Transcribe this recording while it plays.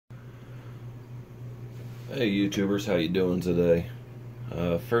Hey YouTubers, how you doing today?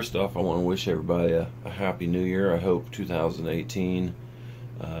 First off, I want to wish everybody a happy new year. I hope 2018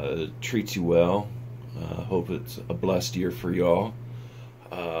 treats you well. Hope it's a blessed year for y'all.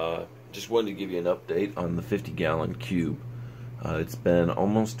 Just wanted to give you an update on the 50-gallon cube. It's been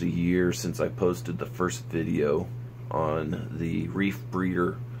almost a year since I posted the first video on the Reef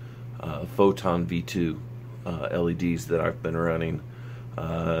Breeder Photon V2 LEDs that I've been running.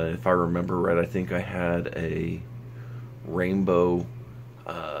 If I remember right, I think I had a rainbow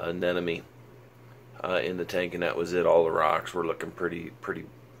anemone in the tank, and that was it. All the rocks were looking pretty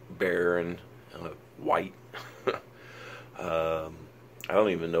bare and white. I don't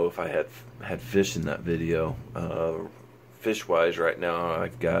even know if I had fish in that video. Fish-wise, right now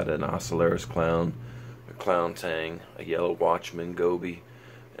I've got an Ocellaris clown, a clown tang, a yellow watchman goby,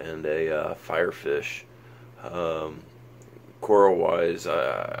 and a firefish. Coral-wise,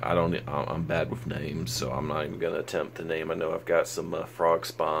 I'm bad with names, so I'm not even going to attempt to name. I know I've got some frog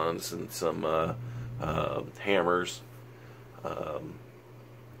spawns and some hammers.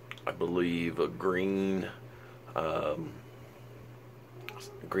 I believe a green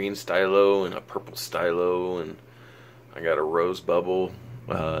stylo and a purple stylo, and I got a rose bubble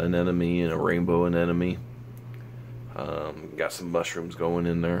anemone and a rainbow anemone. Got some mushrooms going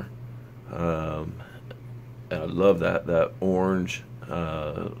in there. I love that orange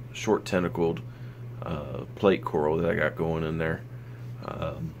short tentacled plate coral that I got going in there.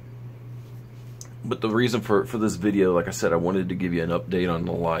 But the reason for this video, like I said, I wanted to give you an update on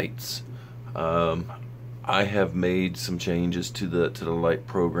the lights. I have made some changes to the light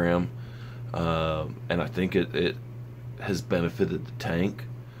program, and I think it has benefited the tank.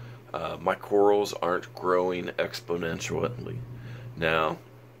 My corals aren't growing exponentially. Now,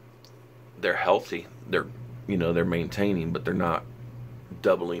 they're healthy. They're maintaining, but they're not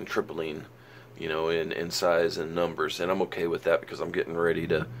doubling, tripling, in size and numbers. And I'm okay with that because I'm getting ready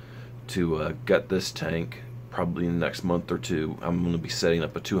to gut this tank probably in the next month or two. I'm going to be setting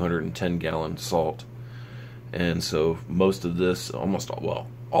up a 210-gallon salt. And so most of this,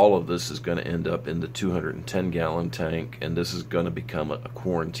 all of this is going to end up in the 210-gallon tank, and this is going to become a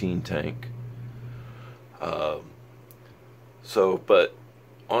quarantine tank. But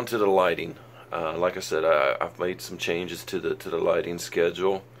onto the lighting. Like I said, I've made some changes to the lighting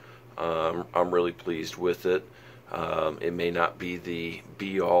schedule. I'm really pleased with it. It may not be the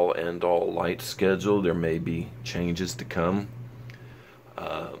be-all, end-all light schedule. There may be changes to come.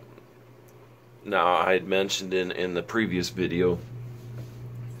 Now, I had mentioned in the previous video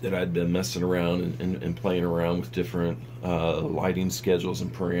that I'd been messing around and playing around with different lighting schedules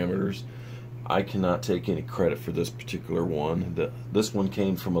and parameters. I cannot take any credit for this particular one. This one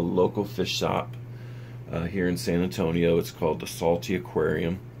came from a local fish shop here in San Antonio. It's called the Salty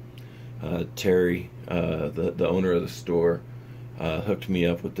Aquarium. Terry, the owner of the store, hooked me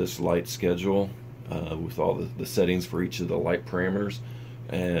up with this light schedule with all the settings for each of the light parameters.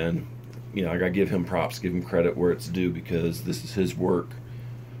 And I gotta give him props, give him credit where it's due, because this is his work.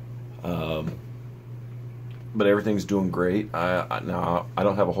 But everything's doing great. Now I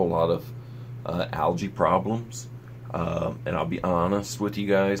don't have a whole lot of algae problems, and I'll be honest with you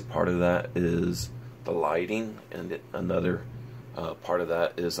guys, part of that is the lighting, and another part of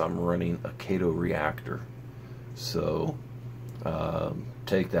that is I'm running a Cato reactor. So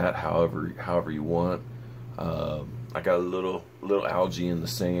take that however you want. I got a little algae in the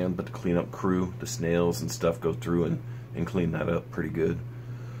sand, but the cleanup crew, the snails and stuff, go through and clean that up pretty good.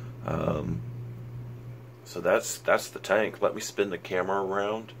 So that's the tank. Let me spin the camera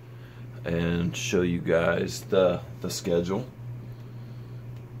around and show you guys the schedule.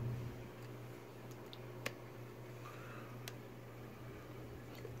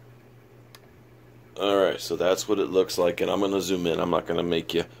 Alright, so that's what it looks like, and I'm going to zoom in. I'm not going to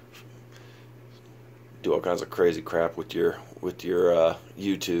make you do all kinds of crazy crap with your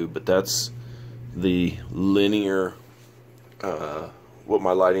YouTube, but that's the linear, what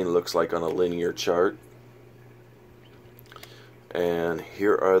my lighting looks like on a linear chart. And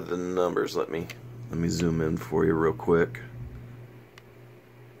here are the numbers. Let me zoom in for you real quick.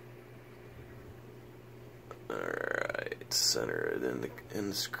 Alright, center it in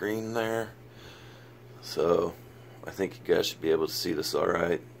the screen there. So I think you guys should be able to see this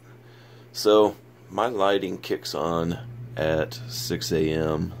alright. So my lighting kicks on at 6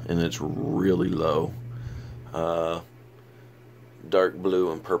 a.m. and it's really low. Dark blue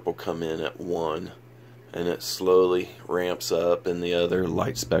and purple come in at 1, and it slowly ramps up, and the other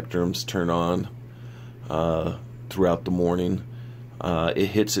light spectrums turn on throughout the morning. It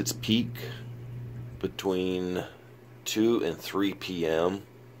hits its peak between 2 and 3 p.m.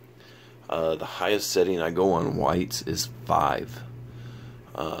 The highest setting I go on whites is 5.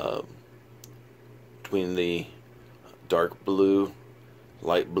 Between the dark blue,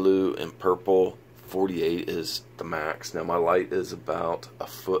 light blue, and purple, 48 is the max. Now my light is about a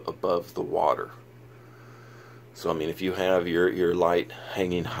foot above the water. So I mean, if you have your light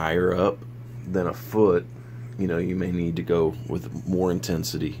hanging higher up than a foot, you know, you may need to go with more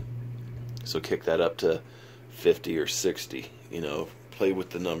intensity. So kick that up to 50 or 60, you know, play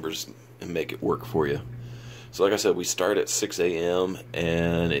with the numbers and make it work for you. So like I said, we start at 6 a.m.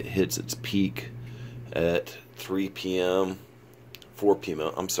 and it hits its peak at 3 p.m. 4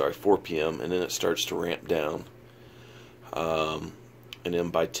 p.m. I'm sorry, 4 p.m. and then it starts to ramp down. And then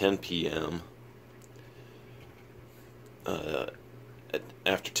by 10 p.m.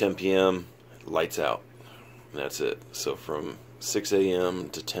 After 10 p.m. lights out. And that's it. So from 6 a.m.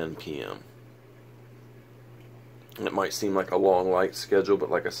 to 10 p.m. And it might seem like a long light schedule,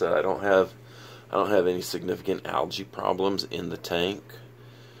 but like I said, I don't have any significant algae problems in the tank.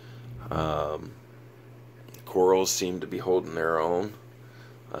 Corals seem to be holding their own.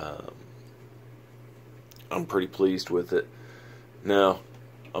 I'm pretty pleased with it. Now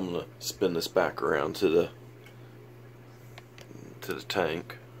I'm gonna spin this back around to the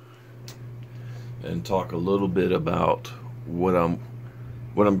tank and talk a little bit about what I'm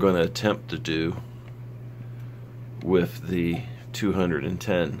going to attempt to do with the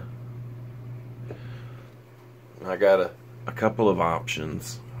 210. I got a couple of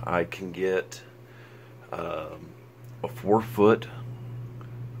options. I can get a 4-foot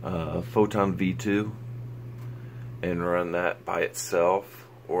Photon V2 and run that by itself,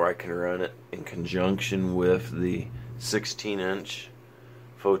 or I can run it in conjunction with the 16-inch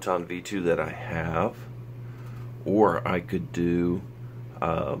Photon V2 that I have, or I could do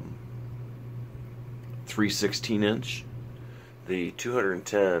 3 16-inch. The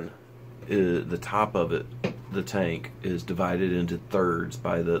 210, the top of it, the tank, is divided into thirds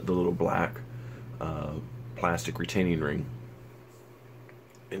by the little black plastic retaining ring.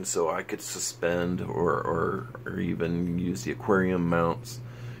 And so I could suspend or even use the aquarium mounts,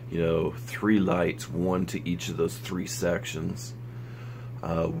 you know, 3 lights, 1 to each of those 3 sections.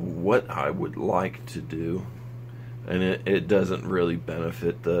 What I would like to do, and it doesn't really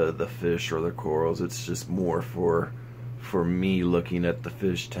benefit the fish or the corals, it's just more for me looking at the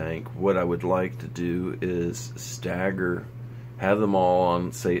fish tank. What I would like to do is stagger, have them all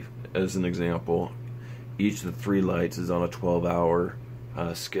on, say as an example, each of the 3 lights is on a 12-hour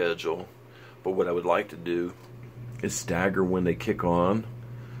schedule. But what I would like to do is stagger when they kick on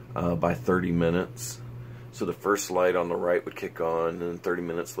by 30 minutes. So the first light on the right would kick on, and 30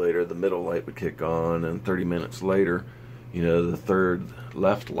 minutes later the middle light would kick on, and 30 minutes later, you know, the third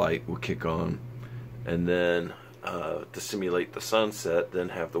left light will kick on. And then to simulate the sunset, then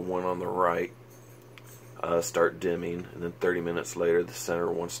have the one on the right start dimming, and then 30 minutes later the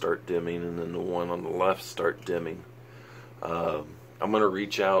center one start dimming, and then the one on the left start dimming. I'm going to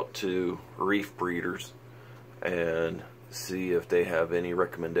reach out to reef breeders and see if they have any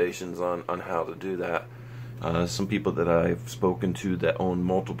recommendations on how to do that. Some people that I've spoken to that own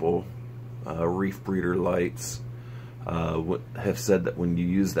multiple reef breeder lights have said that when you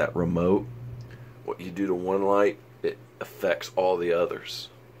use that remote, what you do to one light, it affects all the others.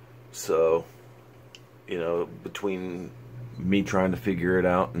 So, you know, between me trying to figure it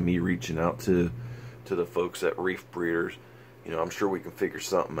out and me reaching out to the folks at reef breeders, you know, I'm sure we can figure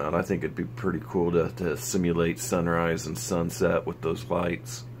something out. I think it'd be pretty cool to simulate sunrise and sunset with those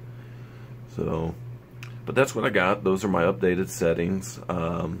lights. So, but that's what I got. Those are my updated settings.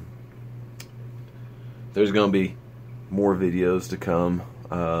 There's going to be more videos to come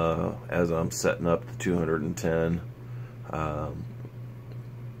as I'm setting up the 210.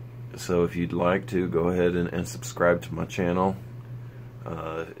 So if you'd like to, go ahead and subscribe to my channel.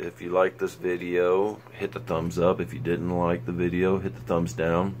 If you like this video, hit the thumbs up. If you didn't like the video, hit the thumbs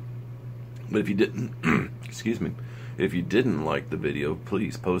down. But if you didn't, excuse me, if you didn't like the video,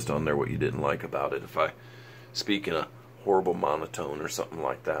 please post on there what you didn't like about it. If I speak in a horrible monotone or something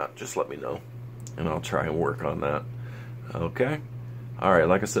like that, just let me know, and I'll try and work on that. Okay? Alright,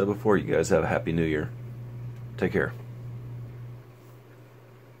 like I said before, you guys have a Happy New Year. Take care.